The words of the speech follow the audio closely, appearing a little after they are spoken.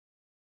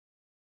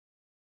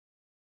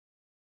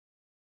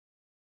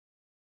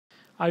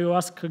I will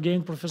ask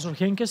again Professor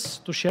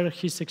Henkes to share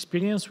his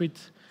experience with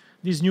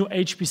this new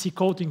HPC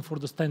coating for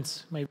the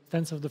stents, maybe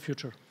stents of the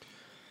future.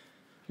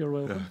 You're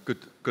welcome.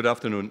 Good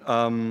afternoon.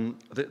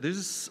 This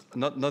is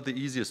not the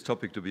easiest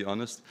topic, to be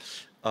honest.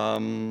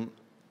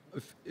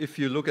 If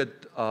you look at,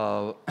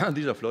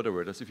 these are flow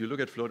diverters. If you look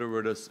at flow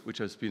diverters which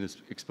has been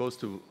exposed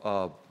to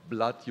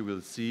blood, you will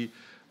see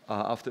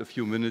after a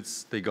few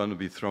minutes they're going to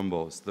be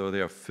thrombosed, though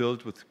they are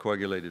filled with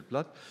coagulated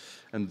blood.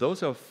 And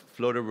those are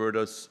flow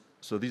diverters,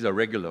 so these are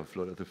regular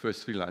flow diverters, the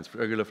first three lines.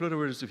 Regular flow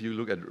diverters, if you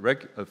look at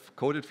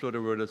coated flow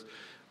diverters,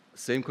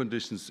 same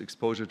conditions,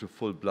 exposure to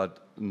full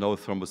blood, no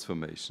thrombus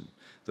formation.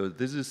 So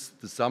this is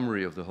the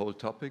summary of the whole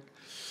topic.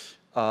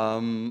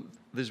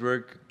 This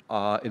work,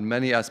 in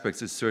many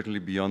aspects, is certainly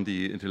beyond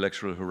the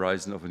intellectual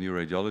horizon of a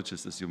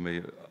neuroradiologist, as you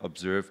may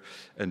observe.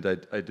 And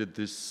I did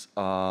this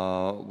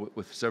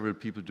with several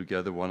people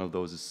together. One of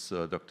those is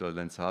Dr.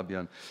 Lenz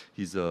Habian.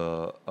 He's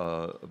a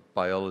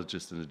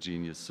biologist and a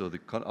genius. So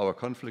our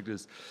conflict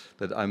is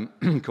that I'm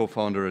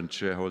co-founder and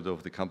shareholder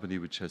of the company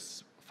which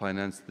has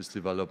financed this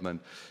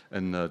development,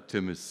 and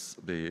Tim is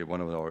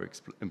one of our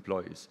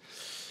employees.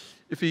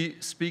 If we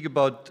speak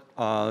about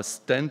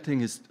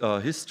stenting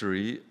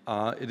history,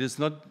 it is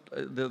not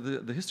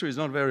the history is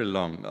not very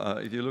long.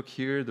 If you look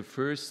here, the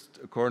first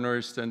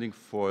coronary stenting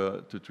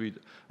to treat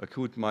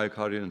acute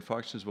myocardial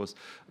infarctions was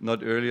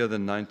not earlier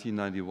than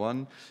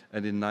 1991,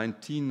 and in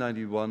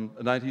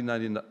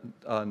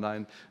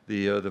 1999,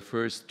 the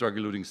first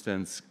drug-eluting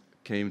stents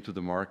came to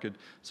the market.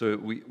 So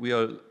we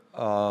are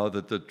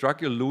the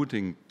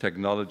drug-eluting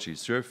technology,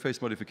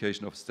 surface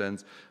modification of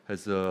stents,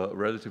 has a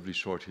relatively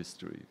short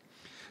history.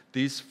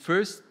 These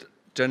first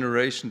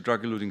generation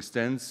drug-eluting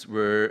stents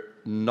were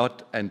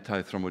not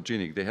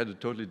anti-thrombogenic. They had a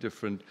totally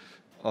different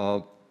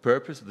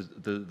purpose.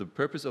 The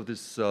purpose of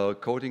this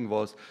coating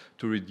was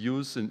to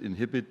reduce and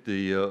inhibit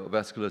the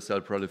vascular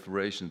cell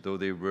proliferation, though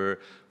they were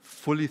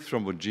fully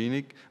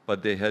thrombogenic,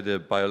 but they had a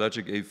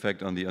biologic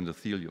effect on the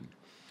endothelium.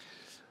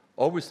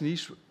 August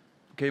Niche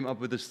came up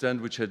with a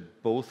stent which had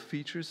both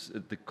features.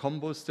 The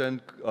combo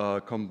stent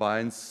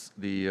combines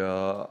the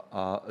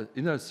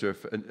inner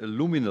surface, a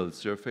luminal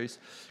surface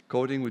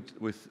coating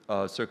with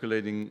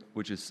circulating,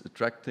 which is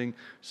attracting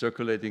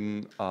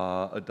circulating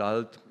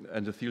adult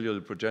endothelial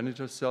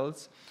progenitor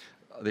cells.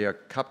 They are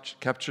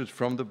captured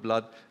from the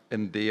blood,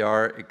 and they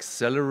are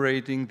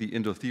accelerating the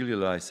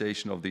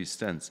endothelialization of these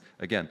stents.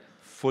 Again,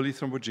 fully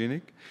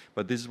thrombogenic,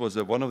 but this was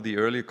one of the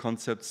earlier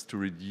concepts to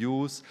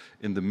reduce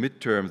in the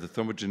midterm the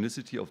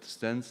thrombogenicity of the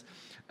stents,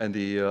 and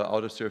the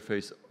outer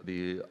surface,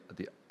 the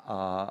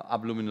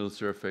abluminal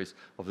surface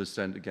of the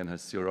stent, again,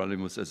 has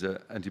sirolimus as an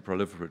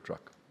antiproliferative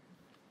drug.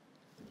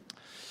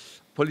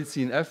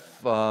 Polythene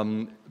F,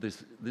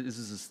 this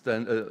is a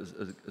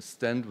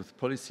stent with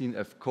polythene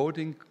F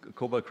coating,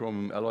 cobalt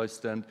chromium alloy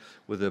stent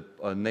with a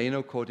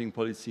nano coating.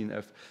 Polythene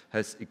F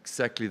has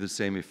exactly the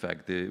same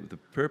effect. The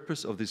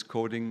purpose of this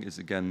coating is,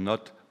 again,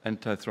 not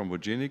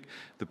anti-thrombogenic.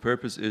 The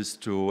purpose is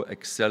to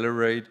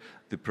accelerate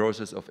the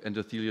process of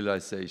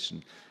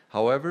endothelialization.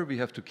 However, we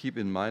have to keep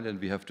in mind,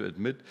 and we have to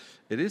admit,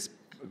 it is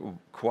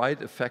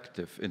quite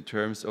effective in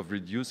terms of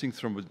reducing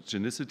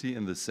thrombogenicity,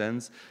 in the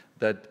sense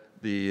that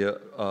the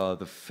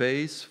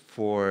phase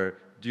for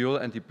dual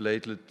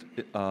antiplatelet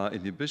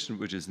inhibition,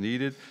 which is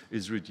needed,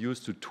 is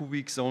reduced to 2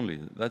 weeks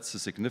only. That's a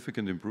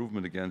significant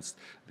improvement against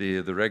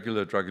the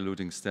regular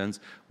drug-eluting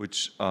stents,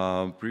 which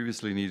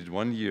previously needed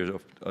 1 year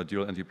of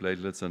dual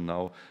antiplatelets, and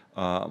now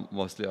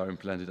mostly are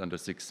implanted under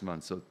 6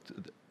 months. So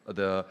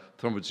the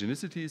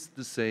thrombogenicity is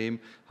the same,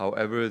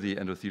 however, the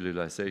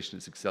endothelialization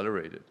is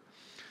accelerated.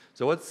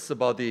 So what's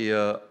about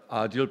the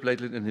dual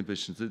platelet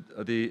inhibitions?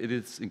 It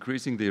is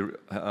increasing the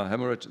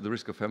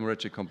risk of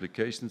hemorrhagic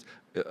complications.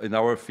 In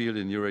our field,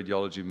 in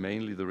neuroradiology,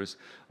 mainly the risk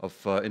of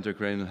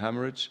intracranial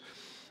hemorrhage.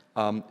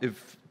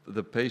 If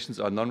the patients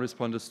are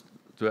non-responders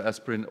to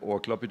aspirin or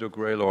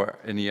clopidogrel or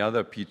any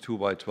other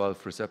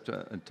P2Y12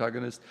 receptor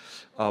antagonist,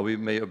 we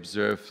may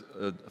observe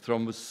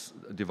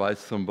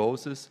device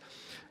thrombosis.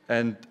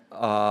 And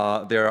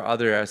there are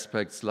other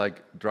aspects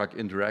like drug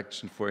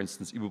interaction. For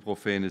instance,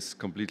 ibuprofen is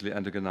completely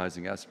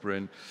antagonizing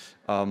aspirin.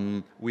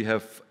 We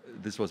have,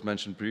 this was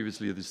mentioned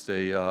previously, this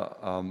day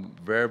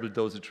variable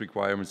dosage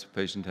requirements. If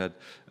the patient had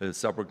a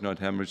subarachnoid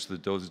hemorrhage, the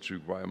dosage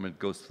requirement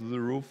goes through the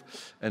roof.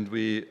 And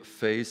we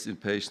face, in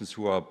patients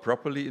who are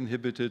properly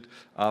inhibited,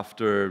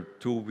 after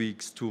 2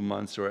 weeks, 2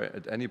 months, or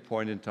at any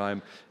point in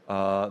time,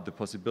 the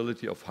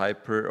possibility of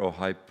hyper or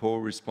hypo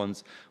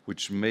response,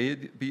 which may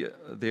be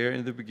there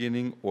in the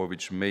beginning or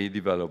which may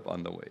develop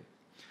on the way.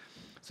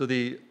 So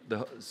the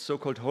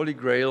so-called holy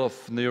grail of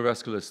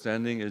neurovascular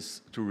stenting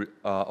is to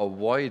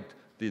avoid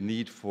the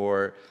need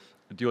for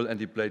dual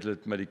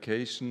antiplatelet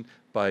medication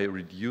by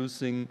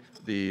reducing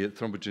the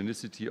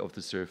thrombogenicity of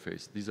the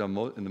surface. These are,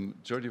 in the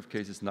majority of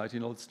cases,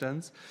 19-volt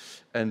stents,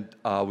 and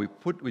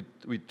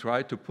we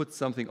try to put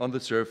something on the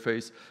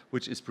surface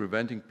which is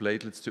preventing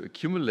platelets to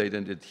accumulate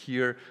and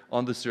adhere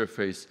on the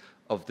surface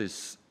of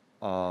these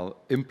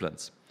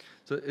implants.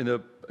 So in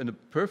a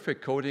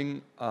perfect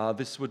coating,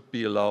 this would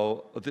be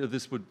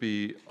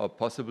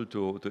possible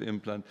to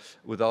implant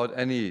without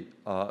any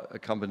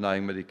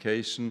accompanying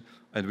medication,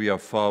 and we are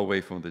far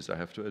away from this, I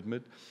have to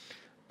admit.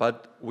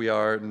 But we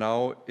are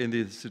now in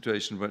the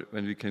situation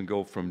when we can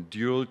go from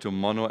dual to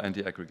mono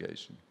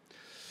anti-aggregation.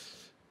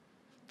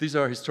 These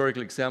are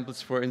historical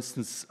examples. For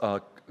instance,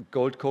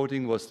 gold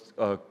coating was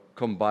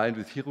combined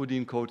with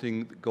hirudine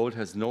coating. Gold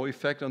has no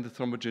effect on the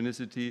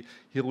thrombogenicity.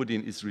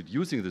 Hirudine is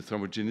reducing the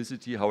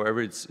thrombogenicity.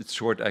 However, it's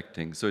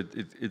short-acting, so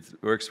it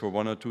works for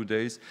 1 or 2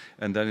 days,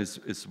 and then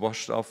it's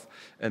washed off,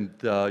 and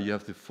you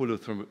have the fully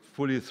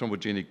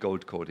thrombogenic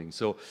gold coating.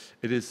 So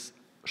it is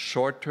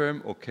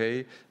short-term,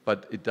 okay,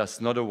 but it does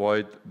not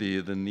avoid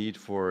the need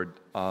for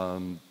a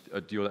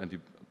dual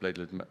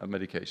antiplatelet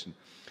medication.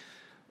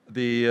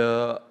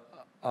 The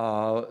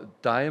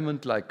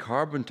diamond-like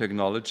carbon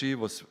technology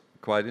was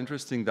quite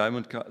interesting.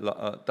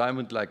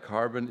 Diamond-like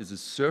carbon is a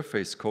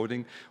surface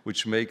coating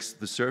which makes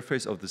the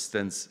surface of the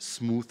stents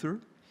smoother.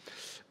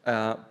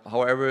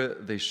 However,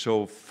 they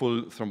show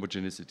full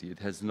thrombogenicity. It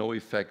has no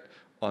effect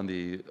on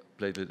the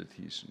platelet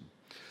adhesion.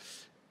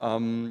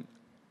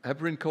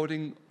 Heparin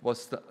coating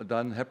was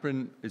done.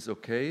 Heparin is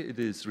okay. It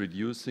is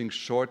reducing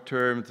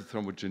short-term the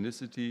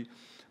thrombogenicity,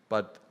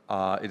 but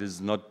it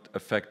is not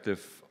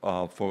effective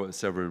for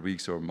several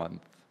weeks or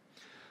months.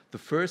 The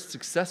first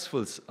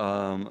successful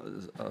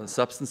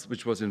substance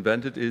which was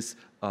invented is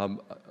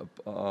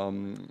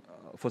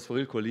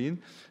phosphorylcholine.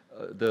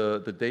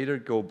 The data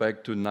go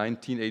back to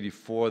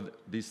 1984.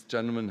 These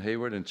gentlemen,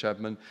 Hayward and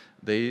Chapman,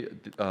 they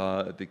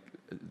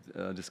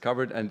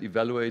discovered and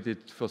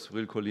evaluated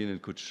phosphorylcholine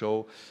and could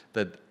show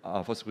that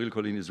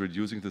phosphorylcholine is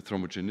reducing the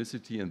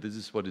thrombogenicity, and this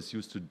is what is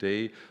used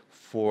today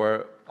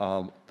for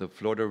the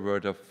flow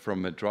diverter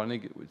from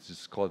Medtronic, which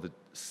is called the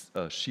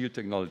SHIELD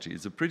technology.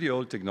 It's a pretty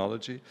old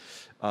technology,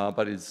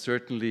 but it's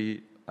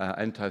certainly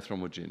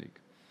anti-thrombogenic.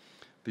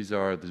 These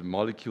are the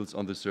molecules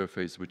on the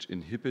surface which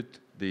inhibit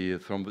the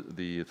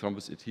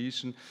thrombus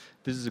adhesion.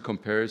 This is a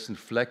comparison.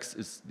 Flex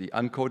is the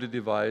uncoated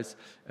device,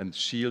 and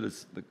SHIELD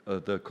is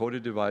the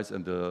coated device.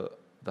 And the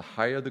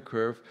higher the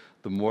curve,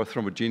 the more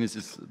thrombogenous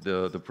is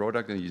the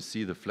product. And you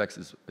see the Flex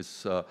is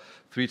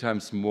 3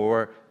 times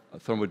more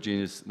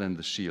thrombogenous than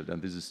the SHIELD.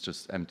 And this is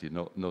just empty,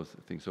 no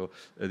thing. So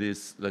it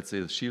is, let's say,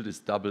 the SHIELD is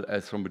double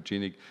as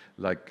thrombogenic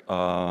like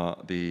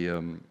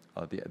the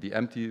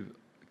empty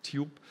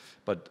tube,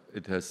 but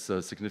it has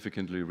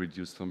significantly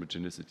reduced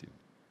thrombogenicity.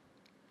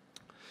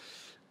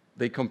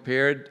 They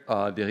compared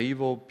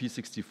Derivo,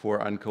 P64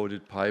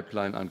 uncoated,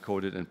 Pipeline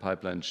uncoated, and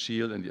Pipeline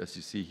SHIELD, and as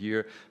you see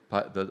here,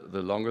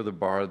 the longer the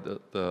bar,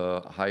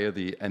 the higher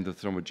the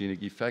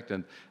antithrombogenic effect,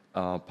 and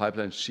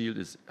Pipeline SHIELD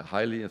is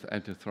highly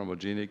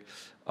antithrombogenic.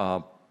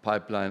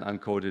 Pipeline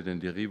uncoated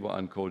and Derivo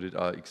uncoated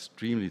are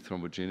extremely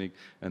thrombogenic,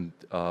 and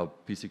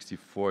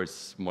P64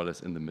 is more or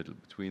less in the middle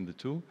between the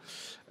two.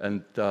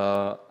 And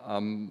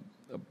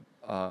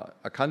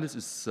Henkes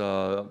is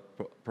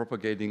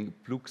propagating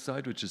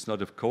Bluxite, which is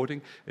not a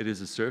coating. It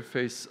is a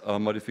surface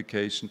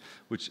modification,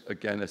 which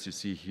again, as you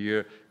see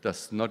here,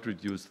 does not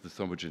reduce the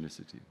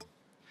thrombogenicity.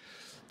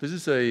 This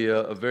is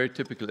a very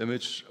typical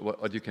image,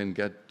 what you can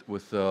get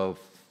with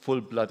full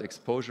blood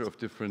exposure of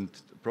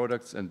different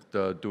products and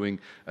doing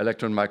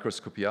electron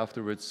microscopy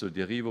afterwards. So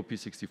Derivo,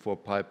 P64,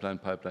 Pipeline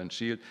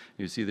SHIELD.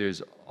 You see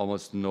there's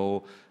almost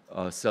no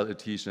cell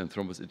adhesion and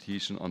thrombus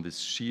adhesion on this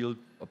SHIELD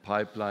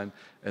pipeline,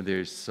 and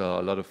there's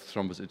a lot of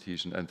thrombus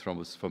adhesion and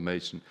thrombus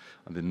formation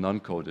on the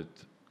non-coated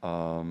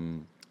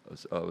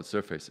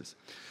surfaces.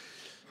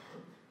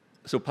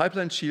 So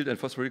Pipeline SHIELD and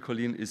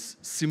phosphorylcholine is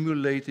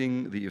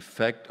simulating the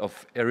effect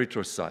of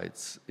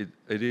erythrocytes.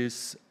 It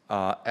is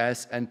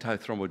as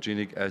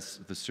anti-thrombogenic as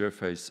the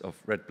surface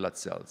of red blood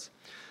cells.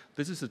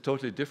 This is a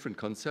totally different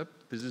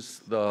concept. This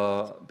is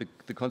the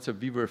concept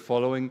we were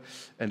following,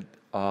 and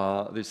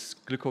this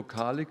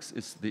glycocalyx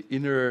is the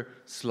inner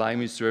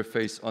slimy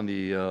surface on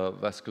the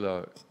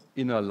vascular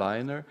inner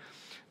liner,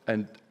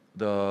 and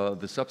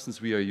the substance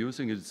we are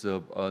using is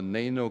a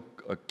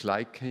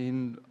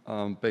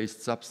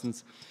nanoglycan-based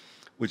substance,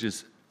 which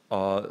is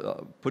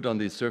put on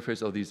the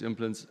surface of these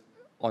implants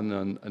on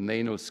a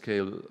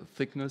nanoscale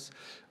thickness.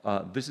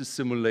 This is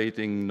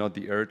simulating not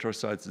the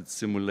erythrocytes, it's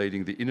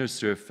simulating the inner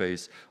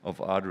surface of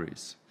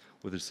arteries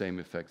with the same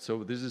effect.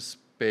 So this is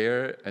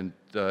bare and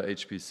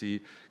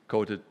HPC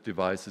coated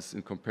devices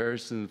in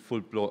comparison,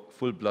 full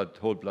blood,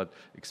 whole blood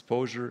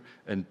exposure,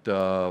 and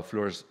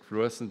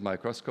fluorescent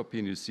microscopy,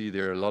 and you see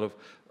there are a lot of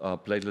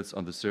platelets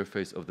on the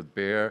surface of the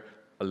bare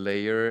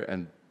layer,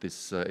 and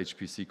this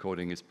HPC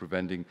coating is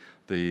preventing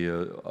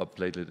the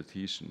platelet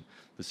adhesion.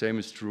 The same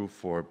is true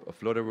for a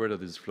flow diverter.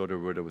 This is flow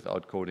diverter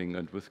without coating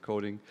and with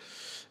coating.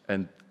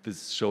 And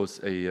this shows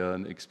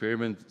an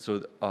experiment.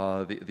 So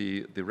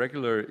the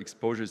regular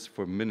exposure is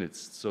for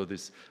minutes. So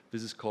this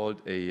is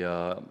called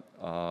a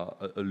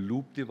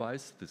loop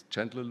device, this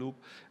Chandler loop,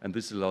 and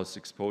this allows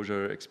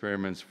exposure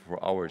experiments for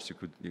hours.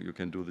 You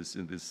can do this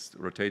in these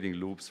rotating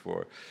loops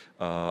for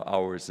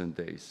hours and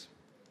days.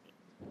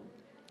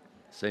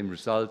 Same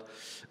result,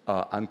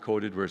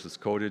 uncoated versus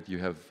coated. You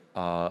have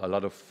a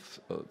lot of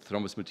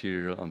thrombus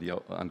material on the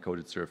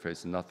uncoated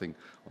surface and nothing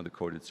on the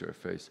coated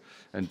surface.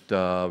 And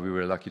we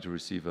were lucky to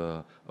receive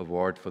an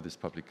award for this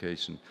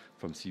publication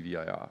from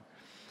CVIR.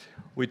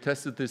 We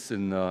tested this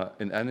in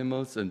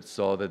animals and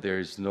saw that there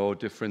is no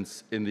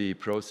difference in the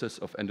process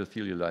of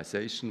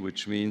endothelialization,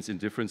 which means in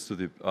difference to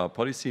the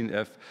polycene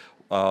F,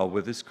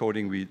 with this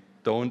coating we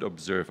don't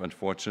observe,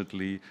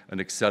 unfortunately, an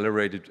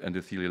accelerated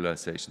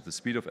endothelialization. The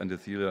speed of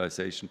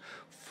endothelialization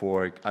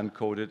for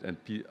uncoated and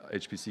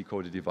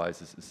HPC-coated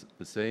devices is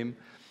the same.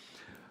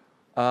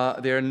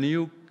 There are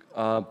new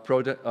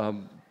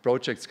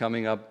projects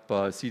coming up.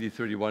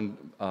 CD31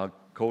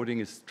 coating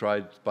is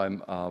tried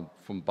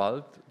from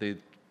Balt.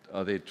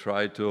 They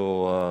try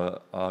to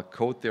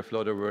coat their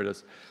flow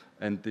diverters,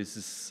 and this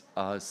is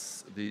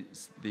the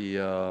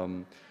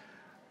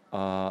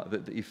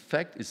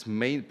effect is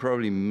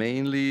probably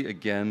mainly,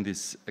 again,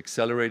 this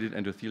accelerated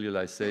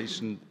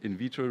endothelialization. In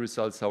vitro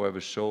results, however,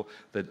 show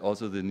that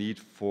also the need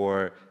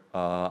for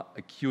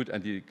acute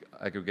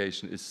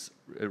anti-aggregation is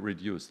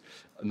reduced.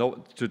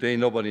 Today,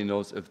 nobody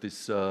knows if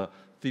this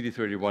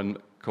CD31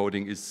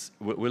 coating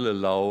will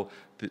allow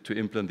to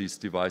implant these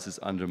devices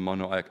under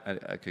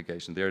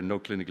mono-aggregation. There are no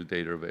clinical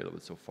data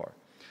available so far.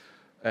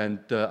 And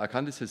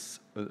Henkes has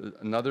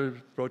another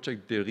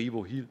project,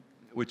 DerivoHeal,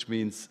 which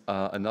means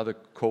another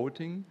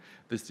coating.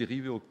 This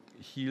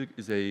DerivoHeal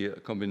is a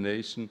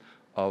combination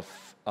of,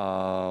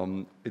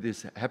 it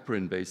is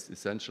heparin-based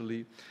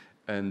essentially,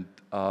 and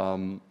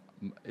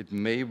it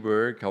may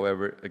work.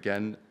 However,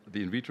 again,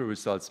 the in vitro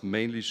results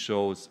mainly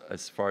shows,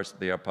 as far as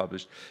they are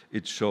published,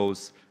 it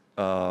shows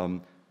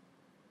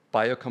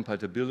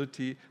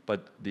biocompatibility,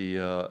 but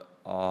the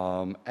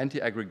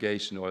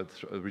anti-aggregation or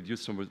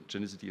reduced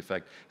homogeneity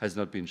effect has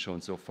not been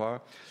shown so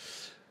far.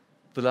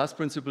 The last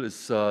principle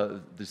is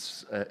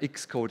this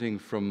X coating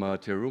from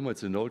Terumo.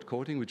 It's an old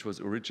coating which was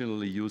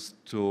originally used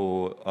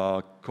to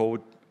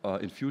coat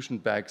infusion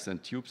bags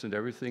and tubes and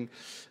everything.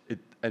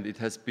 It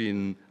has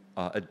been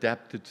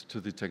adapted to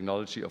the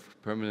technology of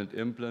permanent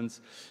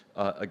implants.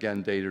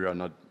 Again, data are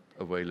not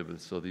available,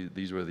 so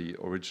these were the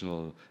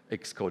original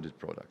X-coated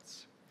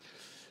products.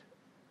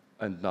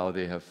 And now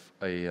they have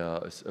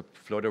a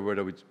flow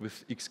diverter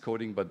with X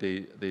coating, but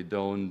they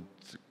don't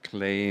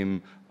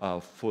claim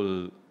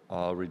fully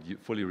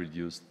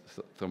reduced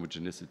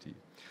thermogenicity.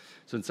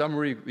 So in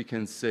summary, we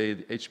can say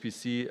the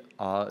HPC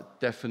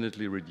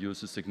definitely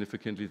reduces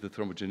significantly the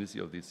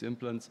thermogenicity of these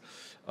implants.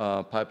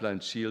 Pipeline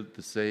shield,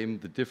 the same.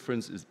 The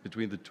difference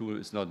between the two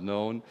is not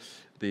known.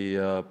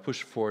 The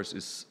push force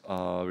is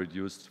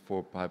reduced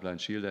for pipeline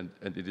shield, and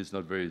it is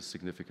not very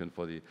significant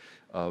for the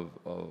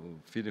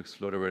Phoenix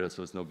flow diverter,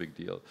 so it's no big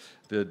deal.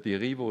 The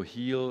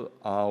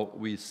DerivoHeal,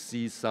 we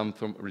see some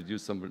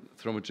reduced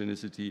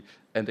thermogenicity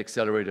and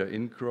accelerator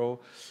in-grow.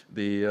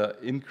 The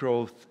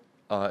in-growth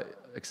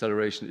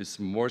acceleration is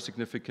more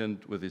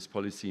significant with this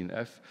polycene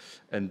F,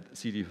 and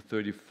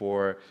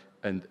CD34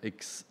 and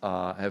X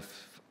have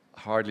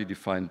hardly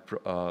defined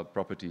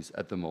properties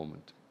at the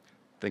moment.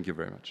 Thank you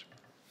very much.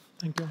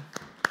 Thank you.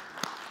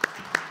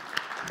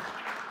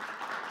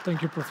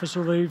 Thank you,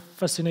 Professor. Very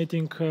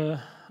fascinating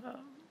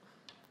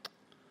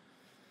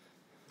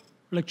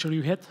lecture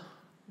you had.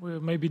 Well,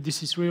 maybe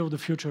this is really the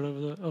future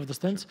of the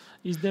stents.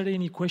 Is there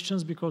any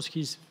questions, because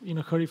he's in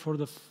a hurry for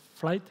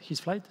his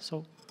flight?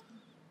 So,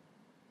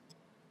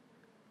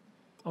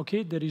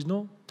 okay, there is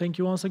no. Thank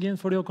you once again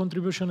for your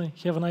contribution, and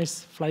have a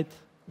nice flight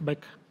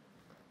back.